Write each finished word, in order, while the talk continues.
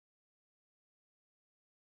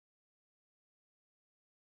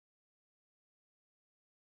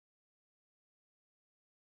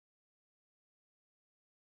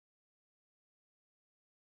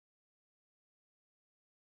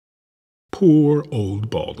Poor old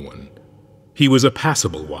Baldwin. He was a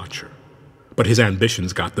passable watcher, but his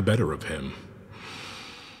ambitions got the better of him.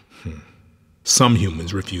 Some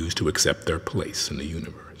humans refuse to accept their place in the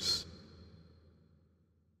universe.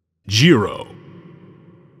 Jiro.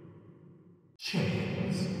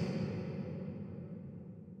 Chains.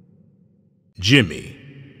 Jimmy.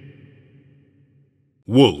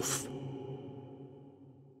 Wolf.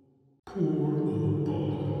 Poor old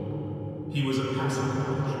Baldwin. He was a passive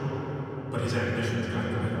watcher, but his ambitions got the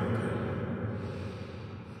better of him.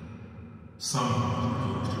 Some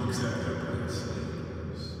humans refuse to accept their place in the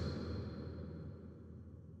universe.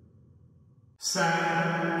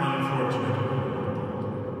 Sad, unfortunate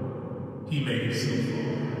old Baldwin. He made it so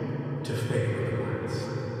far to fail at last.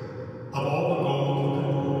 Of all the gold and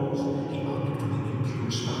jewels, he opted for the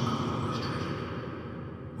impure stock of his treasure.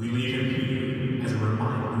 We leave him here as a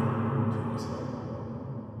reminder to us all.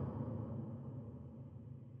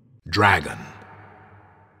 Dragon.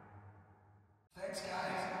 Thanks,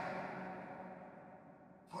 guys,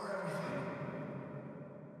 for everything.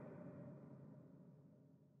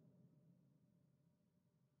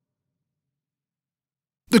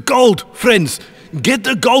 The gold, friends! Get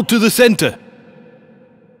the gold to the center!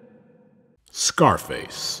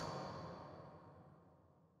 Scarface.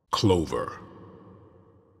 Clover.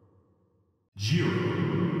 Jiro.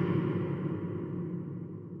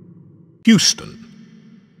 Houston.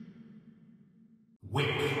 Wick.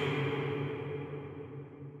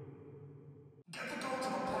 Get the gold to the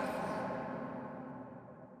platform.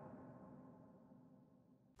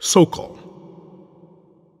 Sokol.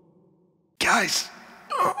 Guys,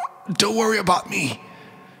 don't worry about me.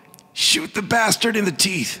 Shoot the bastard in the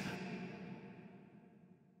teeth.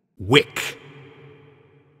 Wick.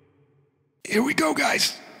 Here we go,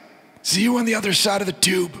 guys. See you on the other side of the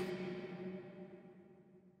tube.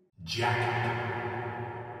 Jacket.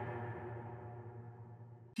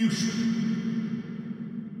 Houston.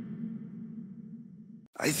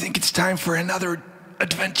 I think it's time for another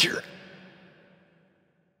adventure.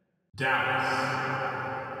 Dallas.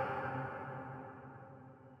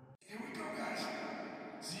 Here we go, guys.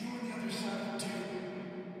 See you on the other side of the tube.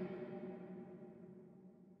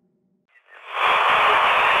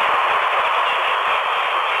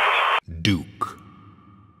 Duke.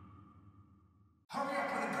 Hurry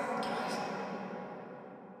up with the gold, guys.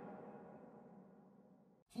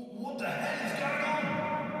 What the hell is going on?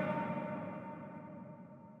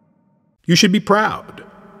 You should be proud.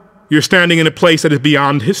 You're standing in a place that is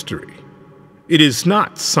beyond history. It is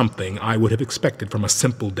not something I would have expected from a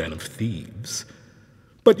simple den of thieves.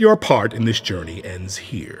 But your part in this journey ends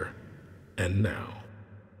here and now.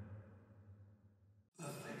 The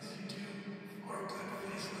things you do for a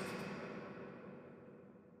good facelift.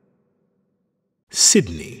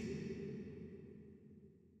 Sydney.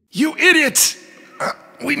 You idiots!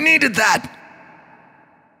 We needed that!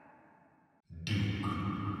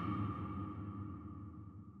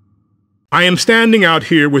 I am standing out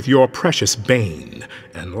here with your precious Bain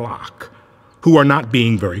and Locke, who are not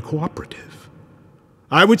being very cooperative.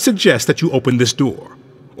 I would suggest that you open this door,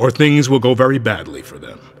 or things will go very badly for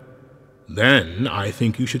them. Then I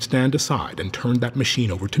think you should stand aside and turn that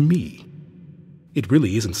machine over to me. It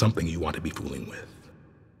really isn't something you want to be fooling with.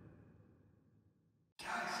 Guys,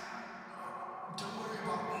 don't worry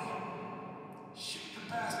about me. Shoot the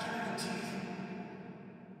bastard in the teeth.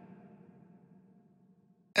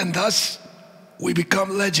 And thus, we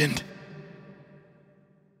become legend.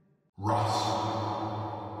 Ross.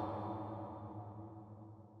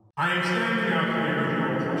 I am standing out here with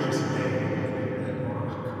your precious Bain and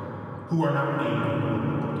Locke, who are not being cooperative.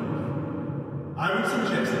 I would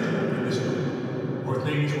suggest that you open this door, or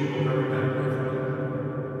things will go very badly for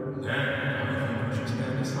you. Then I think you should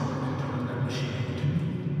stand aside and turn that machine over to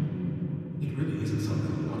me. It really isn't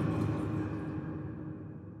something you want to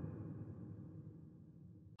be fooling with.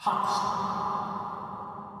 Heist.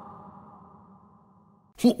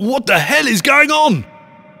 What the hell is going on?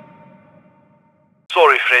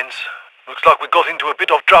 Sorry, friends. Looks like we got into a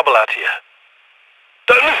bit of trouble out here.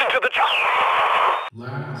 Don't listen to the...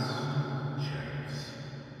 Last chance.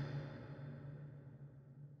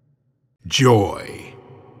 Joy.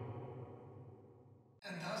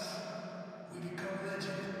 And thus, we become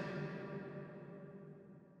legend.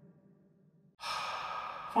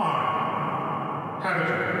 Fine. Have it.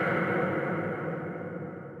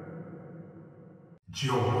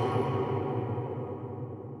 Joy.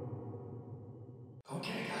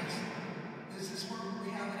 Okay, guys. This is where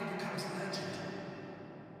reality becomes legend.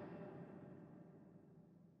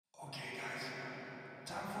 Okay, guys.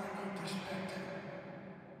 Time for a new perspective.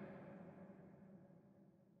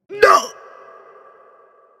 No!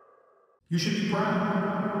 You should be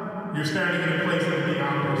proud. You're standing in a place that would be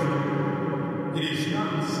honest. It is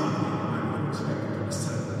not something I would expect from a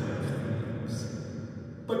son of the thieves.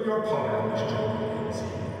 But your part of this journey is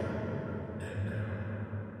here and now.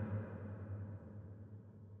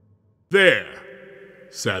 There.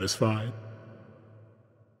 Satisfied?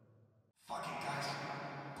 Fuck it, guys.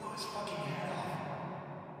 Blow his fucking head off.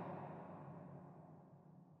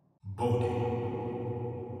 Bodhi.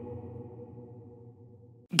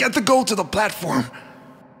 Get the gold to the platform.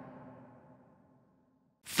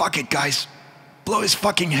 Fuck it, guys. Blow his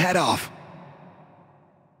fucking head off.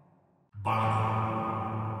 Bonnie.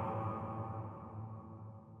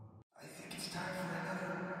 I think it's time for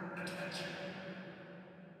another adventure.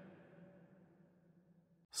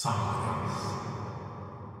 Silence.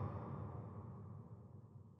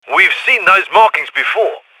 We've seen those markings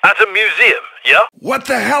before, at a museum, yeah? What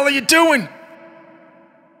the hell are you doing?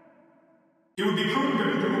 It would be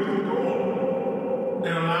prudent to open the door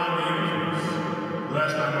and allow the entrance.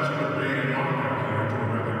 Last time I put Bain and Locke out here to a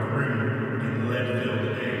rather grim and lead-filled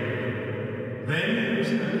day. Then we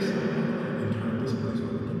step aside and turn this place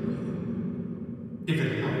over to me. If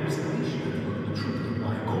it helps, they should have learned the truth of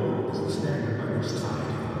why gold is the standard by which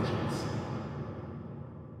society functions.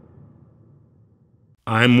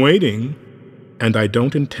 I'm waiting, and I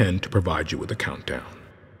don't intend to provide you with a countdown.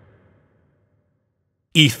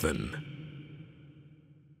 Ethan.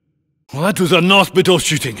 Well, that was a nice bit of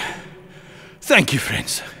shooting. Thank you,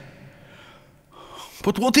 friends.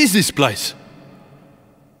 But what is this place?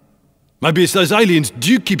 Maybe it's those aliens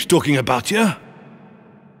Duke keeps talking about, yeah?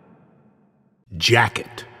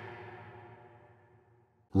 Jacket.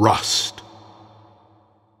 Rust.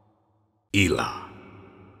 Ela.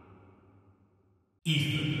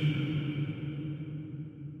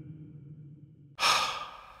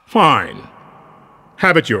 Fine.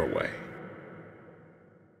 Have it your way.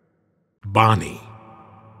 Bonnie.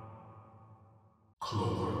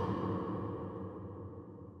 Clover.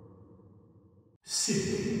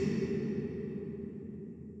 Sydney.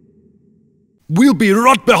 We'll be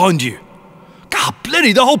right behind you. God,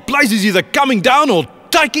 bloody, the whole place is either coming down or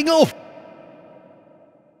taking off.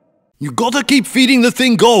 You gotta keep feeding the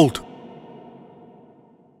thing gold.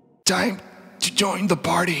 Time to join the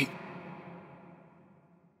party.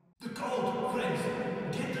 The gold, friends.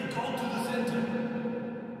 Get the gold to the center.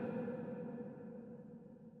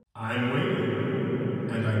 I'm waiting,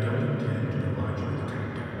 and I don't intend to provide you with a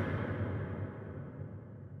countdown.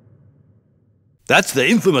 That's the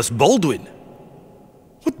infamous Baldwin.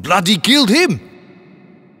 What bloody killed him?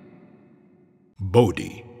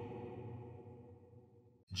 Bodhi.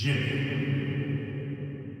 Jimmy.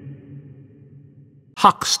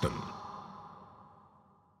 Hoxton.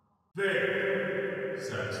 There.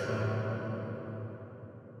 Satisfied.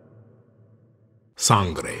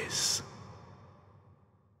 Sangres.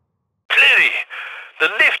 Clearly, the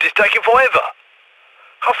lift is taking forever.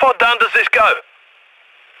 How far down does this go?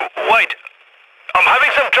 Wait, I'm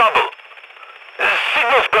having some trouble. The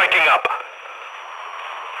signal's breaking up.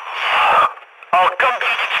 I'll come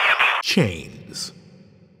back. Chains.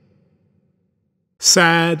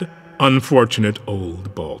 Sad, unfortunate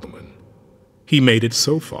old Baldwin. He made it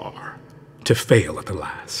so far, to fail at the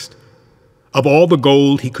last. Of all the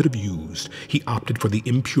gold he could have used, he opted for the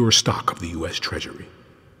impure stock of the U.S. Treasury.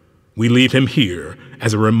 We leave him here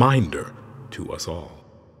as a reminder to us all.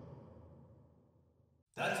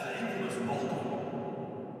 That's the infamous Baldwin.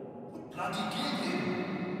 What bloody killed him?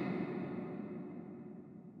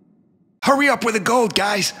 Hurry up with the gold,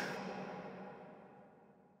 guys.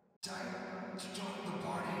 Time to join the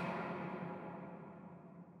party.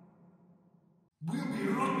 We'll be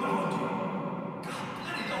right behind you. God,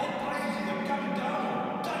 bloody, the whole place is either coming down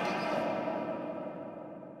or taking off.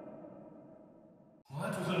 Well,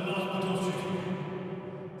 that was a nice bit of shooting.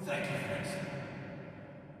 Thank you, friends.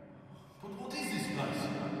 But what is this place?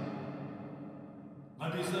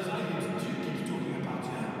 Maybe it's those aliens Duke keeps talking about,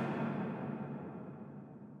 yeah?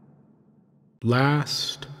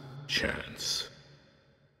 Last chance.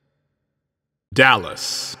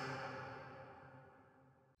 Dallas.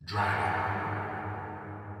 Dragon.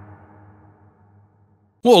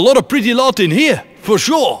 Well, a lot of pretty lot in here, for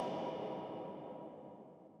sure.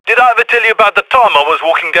 Did I ever tell you about the time I was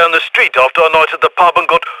walking down the street after a night at the pub and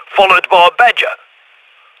got followed by a badger?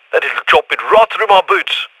 That little chop bit right through my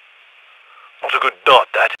boots. Not a good night,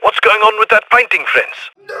 that. What's going on with that painting,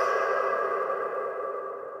 friends?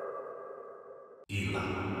 Ela.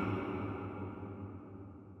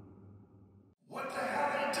 What the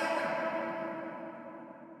hell are you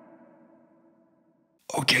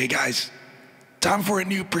doing? Okay, guys. Time for a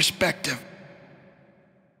new perspective.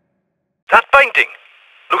 That painting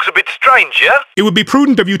looks a bit strange, yeah? It would be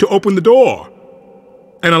prudent of you to open the door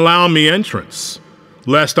and allow me entrance,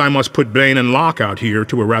 lest I must put Bain and Locke out here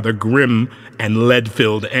to a rather grim and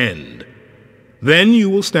lead-filled end. Then you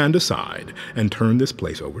will stand aside and turn this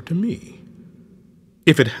place over to me.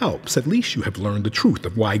 If it helps, at least you have learned the truth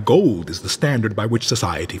of why gold is the standard by which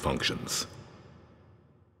society functions.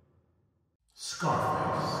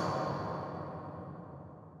 Scarface.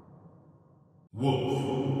 Wolf.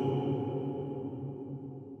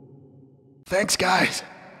 Thanks, guys.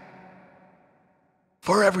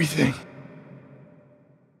 For everything.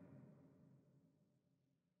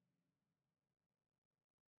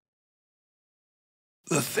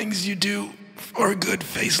 The things you do for a good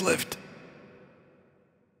facelift.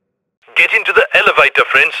 Get into the elevator,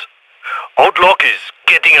 friends. Old Locke is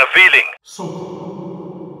getting a feeling. So.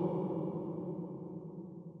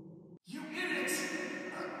 You idiots!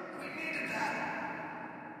 We needed that.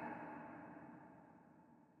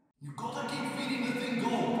 You gotta keep feeding the thing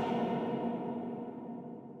gold.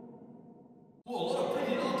 Whoa, what a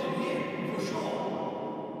pretty lot in here, for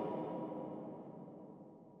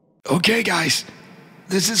sure. Okay, guys.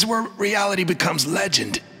 This is where reality becomes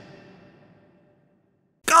legend.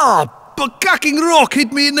 Ah, but cacking rock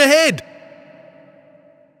hit me in the head.